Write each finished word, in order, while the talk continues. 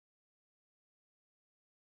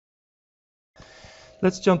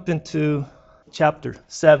Let's jump into chapter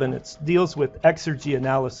 7. It deals with exergy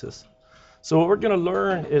analysis. So what we're going to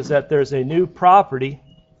learn is that there's a new property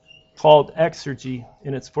called exergy,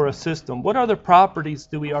 and it's for a system. What other properties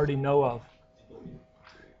do we already know of?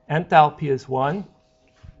 Enthalpy is one.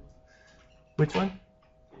 Which one?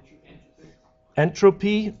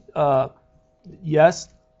 Entropy. Yes.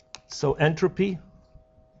 So entropy.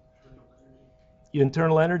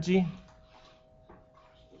 Internal energy.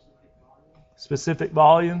 Specific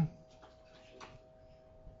volume.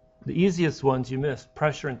 The easiest ones you missed,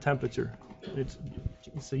 pressure and temperature.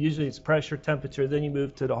 So usually it's pressure, temperature, then you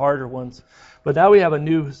move to the harder ones. But now we have a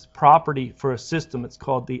new property for a system. It's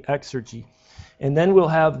called the exergy. And then we'll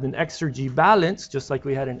have an exergy balance, just like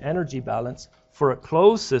we had an energy balance, for a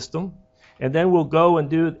closed system. And then we'll go and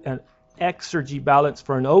do an exergy balance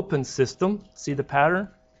for an open system. See the pattern?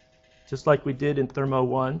 Just like we did in Thermo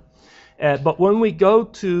 1. But when we go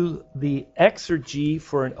to the exergy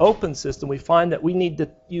for an open system, we find that we need to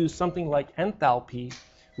use something like enthalpy.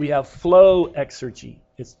 We have flow exergy.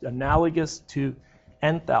 It's analogous to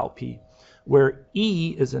enthalpy, where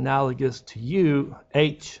E is analogous to U,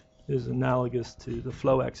 H is analogous to the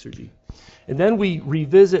flow exergy. And then we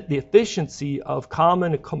revisit the efficiency of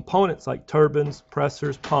common components like turbines,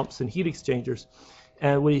 pressers, pumps, and heat exchangers.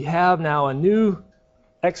 And we have now a new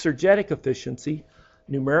exergetic efficiency.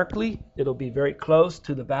 Numerically, it'll be very close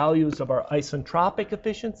to the values of our isentropic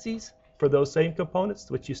efficiencies for those same components,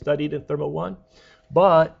 which you studied in Thermo 1.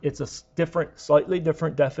 But it's a slightly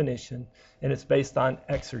different definition, and it's based on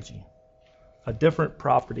exergy, a different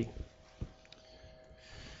property.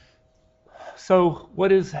 So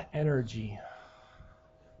what is energy?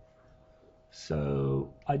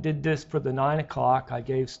 So I did this for the 9 o'clock. I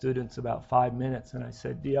gave students about 5 minutes, and I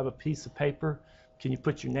said, do you have a piece of paper? Can you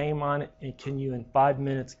put your name on it? And can you, in 5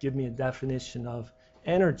 minutes, give me a definition of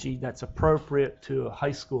energy that's appropriate to a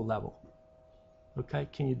high school level? Okay,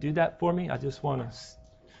 can you do that for me? I just want to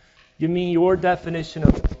give me your definition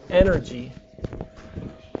of energy.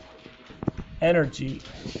 Energy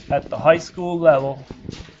at the high school level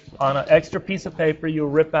on an extra piece of paper you'll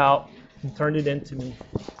rip out and turn it into me.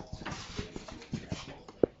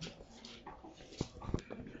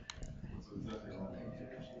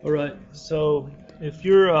 All right, so if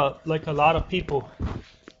you're like a lot of people,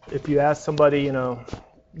 if you ask somebody,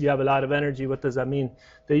 you have a lot of energy, what does that mean?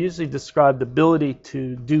 They usually describe the ability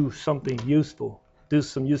to do something useful, do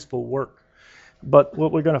some useful work. But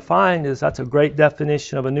what we're going to find is that's a great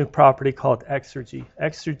definition of a new property called exergy.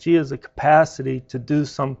 Exergy is a capacity to do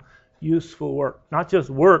some useful work. Not just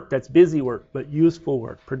work that's busy work, but useful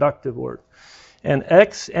work, productive work. And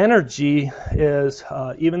energy is,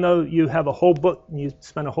 even though you have a whole book and you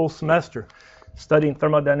spend a whole semester studying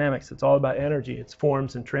thermodynamics, it's all about energy, its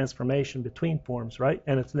forms and transformation between forms, right?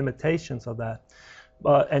 And its limitations of that.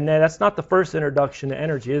 And then that's not the first introduction to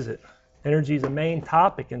energy, is it? Energy is a main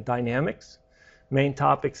topic in dynamics, main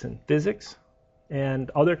topics in physics, and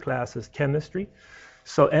other classes, chemistry.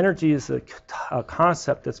 So energy is a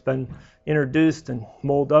concept that's been introduced and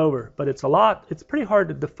mulled over, but it's pretty hard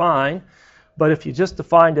to define. But if you just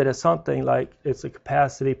defined it as something like it's a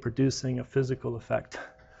capacity producing a physical effect.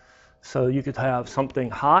 So you could have something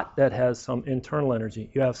hot that has some internal energy.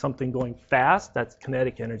 You have something going fast, that's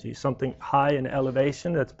kinetic energy. Something high in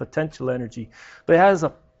elevation, that's potential energy. But it has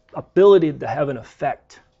an ability to have an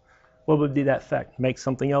effect. What would be that effect? Make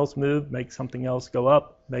something else move, make something else go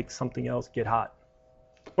up, make something else get hot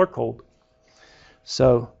or cold.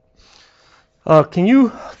 So can you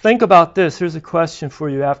think about this? Here's a question for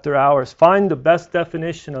you after hours. Find the best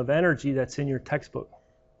definition of energy that's in your textbook.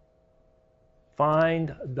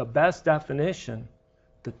 Find the best definition,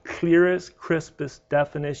 the clearest, crispest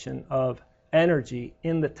definition of energy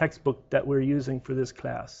in the textbook that we're using for this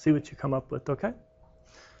class. See what you come up with, okay?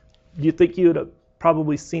 Do you think you would have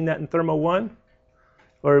probably seen that in Thermo 1?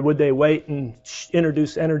 Or would they wait and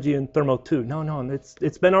introduce energy in Thermo 2? No,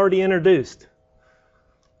 it's been already introduced,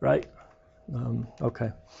 right?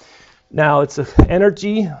 Okay. Now it's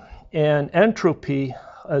energy and entropy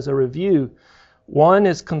as a review. One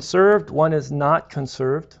is conserved, one is not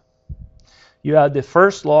conserved. You have the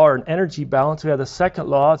first law, or an energy balance. We have the second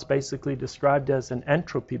law. It's basically described as an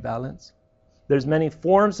entropy balance. There's many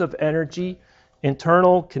forms of energy: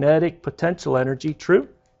 internal, kinetic, potential energy. True?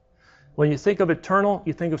 When you think of internal,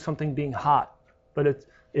 you think of something being hot. But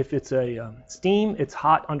if it's a steam, it's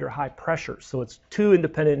hot under high pressure. So it's two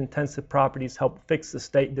independent intensive properties help fix the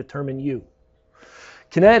state and determine U.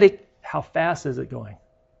 Kinetic, how fast is it going?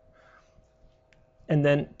 And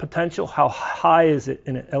then potential, how high is it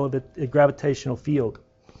in a gravitational field?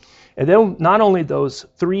 And then not only those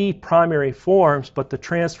three primary forms, but the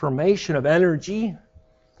transformation of energy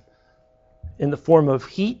in the form of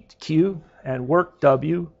heat, Q, and work,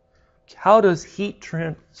 W. How does heat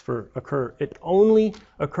transfer occur? It only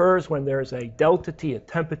occurs when there's a delta T, a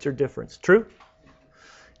temperature difference. True?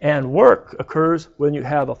 And work occurs when you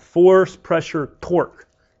have a force, pressure, torque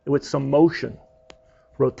with some motion,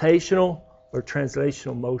 rotational or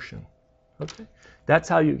translational motion. Okay? That's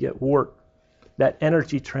how you get work, that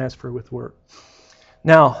energy transfer with work.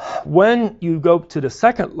 Now, when you go to the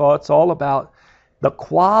second law, it's all about the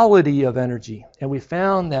quality of energy. And we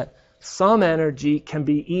found that some energy can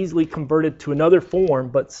be easily converted to another form,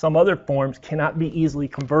 but some other forms cannot be easily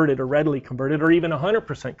converted or readily converted or even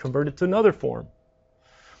 100% converted to another form.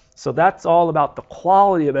 So that's all about the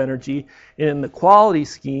quality of energy. In the quality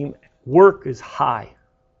scheme, work is high.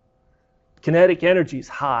 Kinetic energy is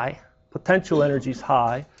high. Potential energy is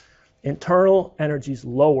high. Internal energy is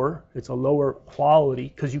lower. It's a lower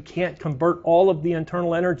quality because you can't convert all of the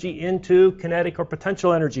internal energy into kinetic or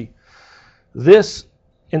potential energy. This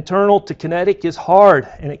internal to kinetic is hard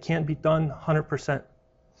and it can't be done 100%.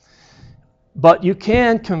 But you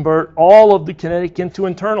can convert all of the kinetic into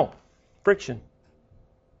internal friction,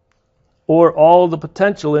 or all of the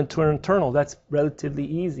potential into an internal. That's relatively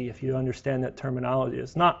easy if you understand that terminology.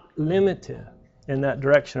 It's not limited in that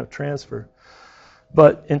direction of transfer.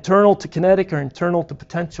 But internal to kinetic or internal to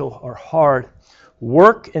potential are hard.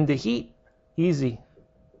 Work into heat, easy.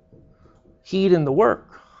 Heat into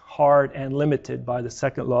work, hard and limited by the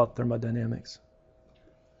second law of thermodynamics.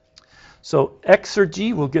 So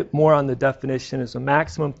exergy, we'll get more on the definition, is a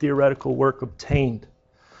maximum theoretical work obtained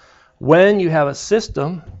when you have a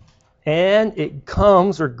system and it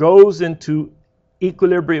comes or goes into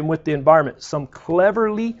equilibrium with the environment. Some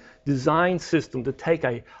cleverly designed system to take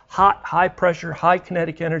a hot, high pressure, high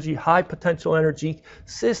kinetic energy, high potential energy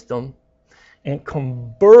system and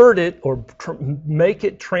convert it or make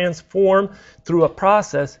it transform through a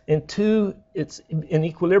process into its in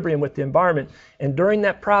equilibrium with the environment. And during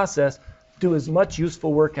that process, do as much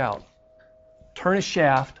useful work out. Turn a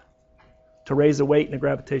shaft to raise a weight in a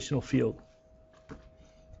gravitational field.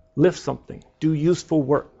 Lift something. Do useful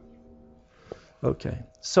work. Okay,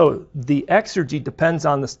 so the exergy depends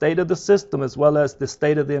on the state of the system as well as the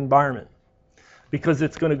state of the environment, because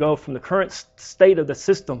it's going to go from the current state of the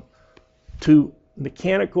system to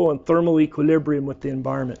mechanical and thermal equilibrium with the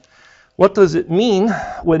environment. What does it mean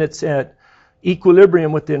when it's at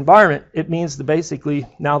equilibrium with the environment? It means that basically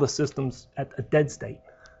now the system's at a dead state.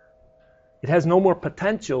 It has no more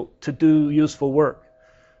potential to do useful work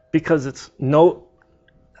because it's no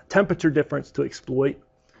temperature difference to exploit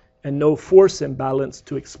and no force imbalance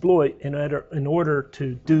to exploit in order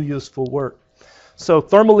to do useful work. So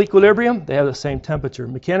thermal equilibrium, they have the same temperature.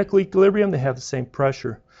 Mechanical equilibrium, they have the same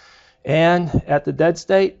pressure. And at the dead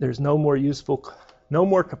state, there's no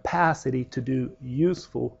more capacity to do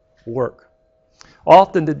useful work.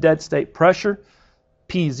 Often the dead state pressure,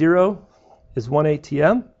 P0, is 1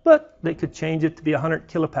 atm, but they could change it to be 100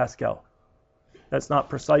 kilopascal. That's not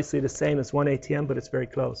precisely the same as 1 atm, but it's very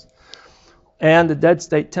close. And the dead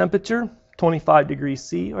state temperature, 25 degrees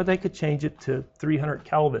C, or they could change it to 300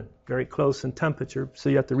 Kelvin, very close in temperature. So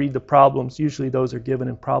you have to read the problems. Usually those are given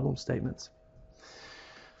in problem statements.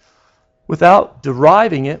 Without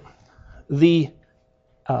deriving it, the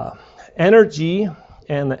energy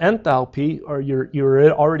and the enthalpy, or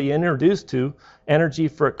you're already introduced to. Energy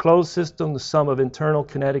for a closed system, the sum of internal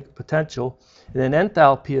kinetic potential. And then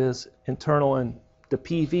enthalpy is internal, and the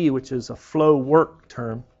PV, which is a flow work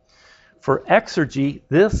term. For exergy,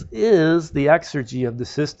 this is the exergy of the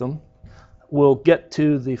system. We'll get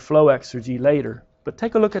to the flow exergy later. But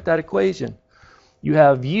take a look at that equation. You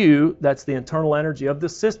have U, that's the internal energy of the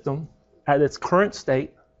system at its current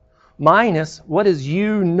state, minus, what is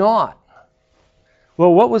U naught?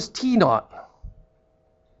 Well, what was T naught?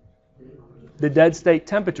 The dead state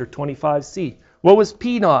temperature, 25 C. What was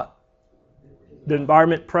P naught? The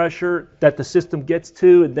environment pressure that the system gets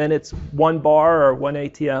to, and then it's 1 bar or 1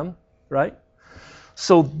 atm. Right?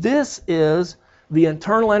 So this is the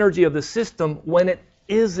internal energy of the system when it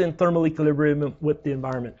is in thermal equilibrium with the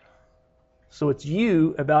environment. So it's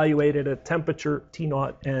U evaluated at temperature, T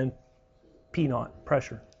naught, and P naught,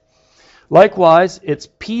 pressure. Likewise, it's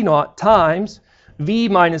P naught times V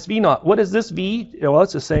minus V naught. What is this V? Well,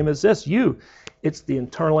 it's the same as this, U. It's the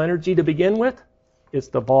internal energy to begin with, it's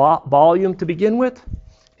the volume to begin with,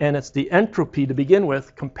 and it's the entropy to begin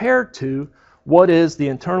with, compared to what is the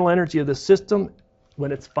internal energy of the system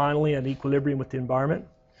when it's finally in equilibrium with the environment,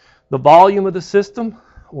 the volume of the system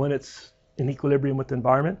when it's in equilibrium with the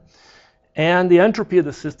environment, and the entropy of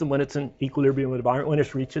the system when it's in equilibrium with the environment, when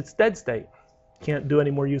it's reached its dead state. Can't do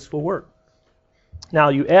any more useful work. Now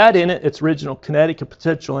you add in it its original kinetic and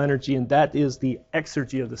potential energy, and that is the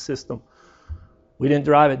exergy of the system. We didn't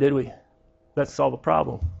drive it, did we? Let's solve a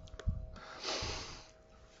problem.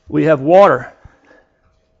 We have water.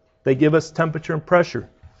 They give us temperature and pressure.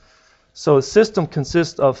 So a system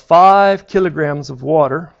consists of 5 kilograms of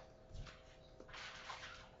water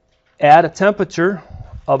at a temperature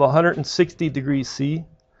of 160 degrees C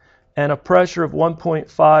and a pressure of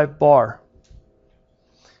 1.5 bar.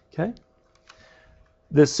 Okay?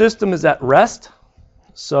 The system is at rest,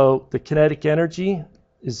 so the kinetic energy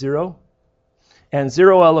is 0. And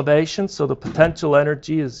 0 elevation, so the potential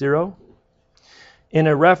energy is 0. In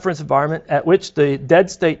a reference environment at which the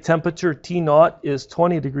dead state temperature T0 is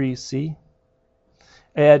 20 degrees C,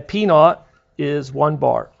 and P0 is 1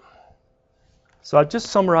 bar. So I've just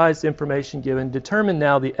summarized the information given. Determine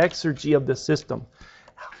now the exergy of the system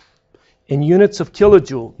in units of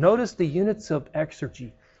kilojoule. Notice the units of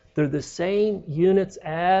exergy. They're the same units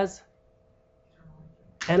as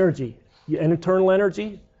energy. Internal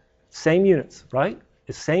energy, same units, right?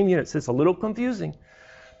 It's same units. It's a little confusing.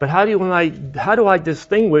 But how do I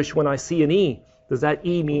distinguish when I see an E? Does that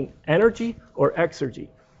E mean energy or exergy?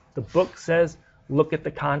 The book says look at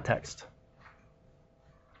the context.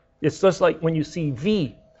 It's just like when you see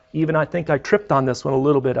V. Even I think I tripped on this one a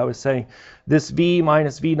little bit. I was saying this V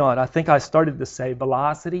minus V0. I think I started to say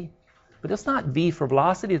velocity. But it's not V for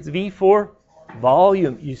velocity, it's V for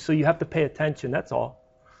volume. So you have to pay attention, that's all.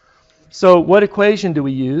 So what equation do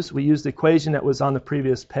we use? We use the equation that was on the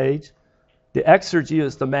previous page. The exergy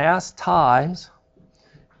is the mass times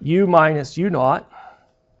U minus U0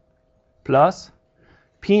 plus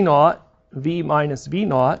P0 V minus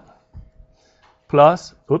V0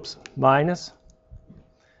 plus, minus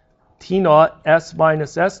T0 S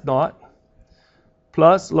minus S0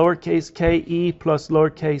 plus lowercase ke plus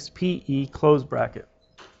lowercase pe, close bracket.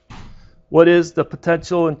 What is the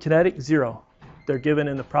potential and kinetic? 0. They're given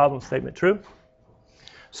in the problem statement, true?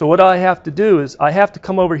 So what I have to do is I have to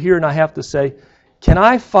come over here and I have to say, can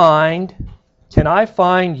I find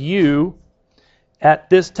U at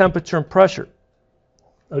this temperature and pressure?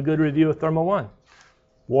 A good review of Thermo 1.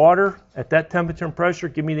 Water at that temperature and pressure,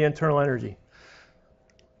 give me the internal energy.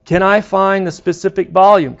 Can I find the specific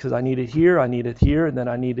volume? Because I need it here, and then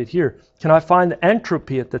I need it here. Can I find the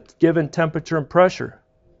entropy at the given temperature and pressure?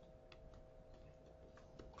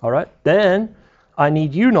 All right. Then I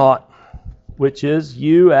need U0, which is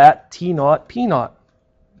U at T0, P0.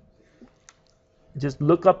 Just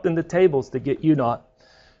look up in the tables to get U0.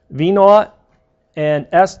 V0 and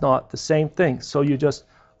S0, the same thing. So you just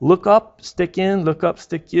look up, stick in, look up,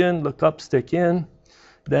 stick in, look up, stick in.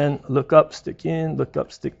 Then look up, stick in, look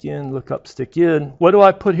up, stick in, look up, stick in. What do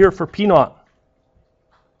I put here for P0?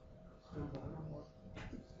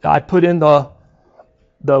 I put in the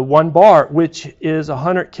 1 bar, which is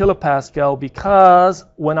 100 kilopascal, because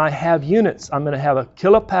when I have units, I'm going to have a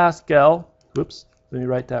kilopascal. Oops, let me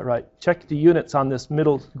write that right. Check the units on this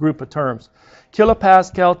middle group of terms.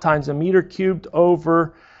 Kilopascal times a meter cubed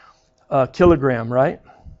over a kilogram, right?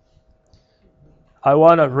 I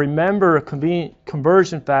want to remember a convenient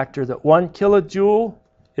conversion factor that 1 kilojoule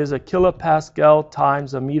is a kilopascal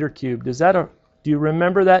times a meter cubed. Do you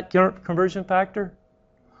remember that conversion factor?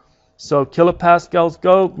 So kilopascals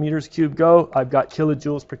go, meters cubed go. I've got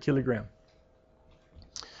kilojoules per kilogram.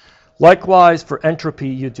 Likewise for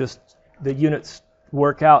entropy, the units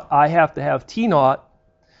work out. I have to have T0.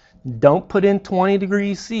 Don't put in 20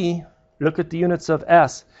 degrees C. Look at the units of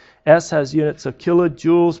S. S has units of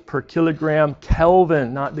kilojoules per kilogram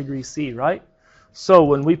Kelvin, not degrees C, right? So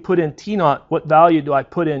when we put in T0, what value do I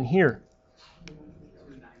put in here?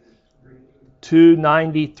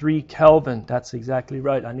 293 Kelvin. That's exactly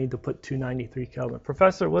right. I need to put 293 Kelvin.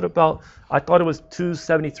 Professor, what about, I thought it was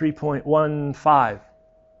 273.15.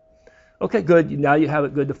 Okay, good. Now you have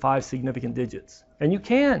it good to 5 significant digits. And you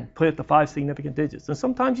can put it to 5 significant digits. And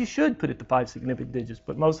sometimes you should put it to 5 significant digits,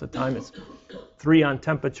 but most of the time it's 3 on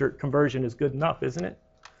temperature conversion is good enough, isn't it?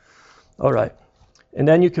 All right. And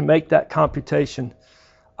then you can make that computation.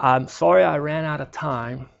 I'm sorry I ran out of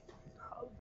time.